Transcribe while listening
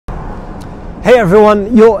Hey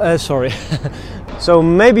everyone, sorry. So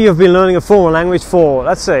maybe you've been learning a foreign language for,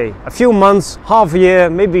 let's say, a few months, half a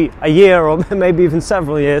year, maybe a year, or maybe even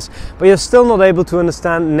several years, but you're still not able to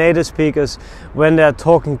understand native speakers when they're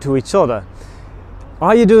talking to each other.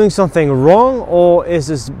 Are you doing something wrong, or is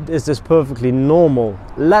this perfectly normal?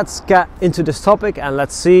 Let's get into this topic and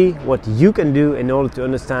let's see what you can do in order to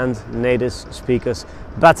understand native speakers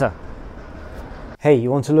better. Hey,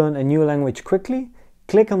 you want to learn a new language quickly?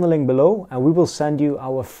 Click on the link below and we will send you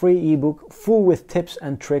our free ebook full with tips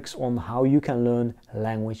and tricks on how you can learn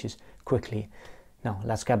languages quickly. Now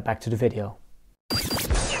let's get back to the video.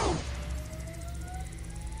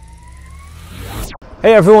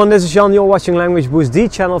 Hey everyone, this is Jan. You're watching Language Boost, the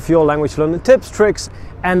channel for your language learning tips, tricks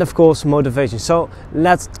and of course motivation. So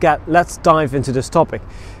let's dive into this topic.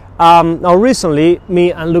 Now recently,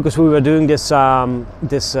 me and Lucas, we were doing this live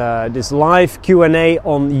Q&A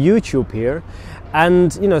on YouTube here,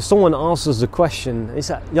 and you know, someone asked us the question. He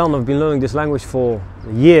said, Jan, I've been learning this language for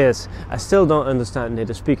years, I still don't understand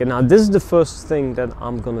native speaker. Now this is the first thing that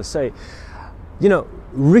I'm gonna say. You know,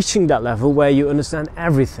 reaching that level where you understand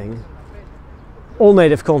everything, all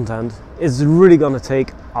native content, is really gonna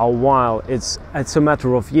take a while. It's a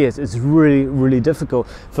matter of years. It's really difficult.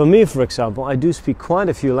 For me, for example, I do speak quite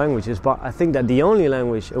a few languages, but I think that the only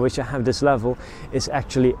language in which I have this level is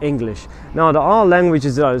actually English. Now there are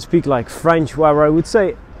languages that I speak, like French, where I would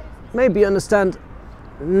say maybe understand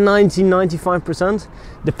 90-95%.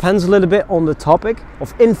 Depends a little bit on the topic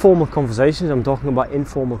of informal conversations. I'm talking about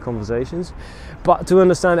informal conversations, but to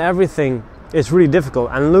understand everything, it's really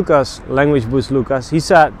difficult. And Lucas, Language Boost Lucas, he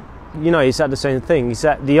said the same thing. He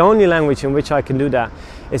said the only language in which I can do that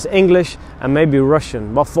is English and maybe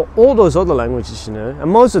Russian. But for all those other languages, you know,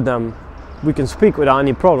 and most of them we can speak without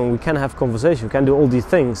any problem. We can have conversation. We can do all these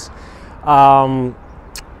things.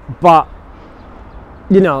 But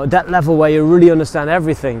you know, that level where you really understand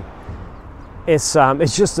everything, it's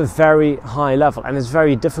just a very high level, and it's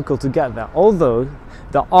very difficult to get there. Although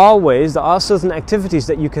there are certain activities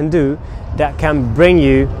that you can do that can bring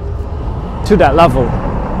you to that level.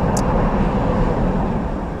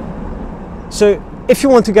 So if you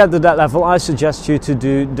want to get to that level, I suggest you to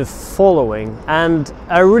do the following. And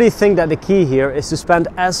I really think that the key here is to spend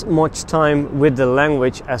as much time with the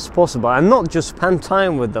language as possible, and not just spend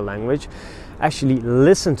time with the language, actually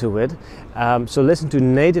listen to it. So listen to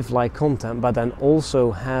native-like content, but then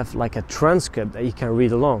also have like a transcript that you can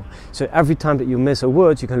read along. So every time that you miss a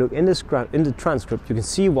word, you can look in the transcript, you can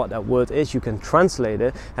see what that word is, you can translate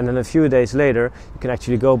it, and then a few days later you can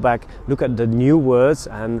actually go back, look at the new words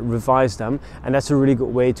and revise them, and that's a really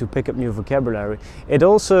good way to pick up new vocabulary. It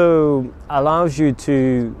also allows you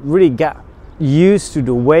to really get used to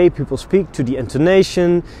the way people speak, to the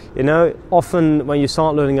intonation. You know, often when you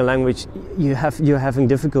start learning a language, you're having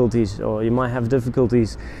difficulties, or you might have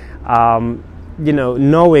difficulties you know,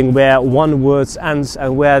 knowing where one word ends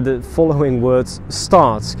and where the following words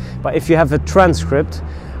starts. But if you have a transcript,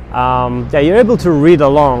 yeah, you're able to read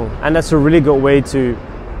along, and that's a really good way to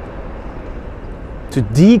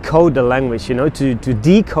decode the language, you know, to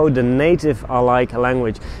decode the native alike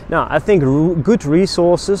language. Now, I think good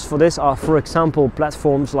resources for this are, for example,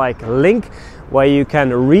 platforms like Link, where you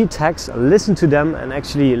can read text, listen to them, and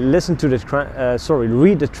actually listen to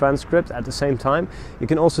read the transcript at the same time. You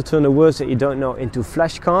can also turn the words that you don't know into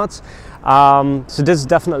flashcards. So this is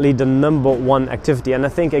definitely the #1 activity, and I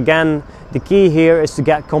think again the key here is to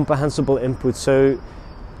get comprehensible input. So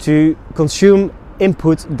to consume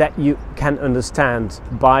input that you can understand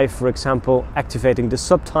by, for example, activating the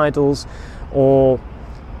subtitles, or,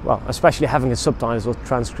 well, especially having a subtitles or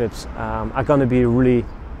transcripts are going to be really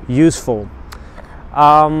useful.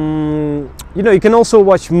 You know, you can also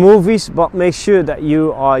watch movies, but make sure that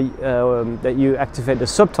you activate the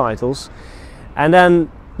subtitles, and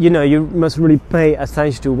then, you know, you must really pay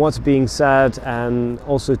attention to what's being said and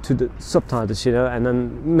also to the subtitles, you know, and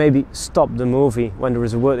then maybe stop the movie when there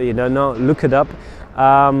is a word that you don't know, look it up.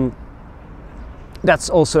 That's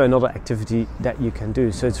also another activity that you can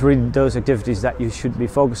do. So it's really those activities that you should be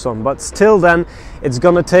focused on. But still then, it's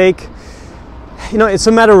gonna take, you know, it's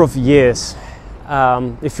a matter of years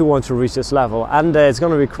if you want to reach this level, and it's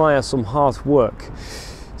gonna require some hard work.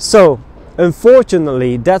 So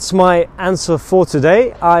unfortunately, that's my answer for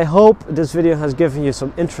today. I hope this video has given you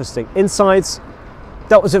some interesting insights.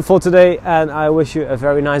 That was it for today, and I wish you a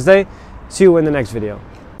very nice day. See you in the next video.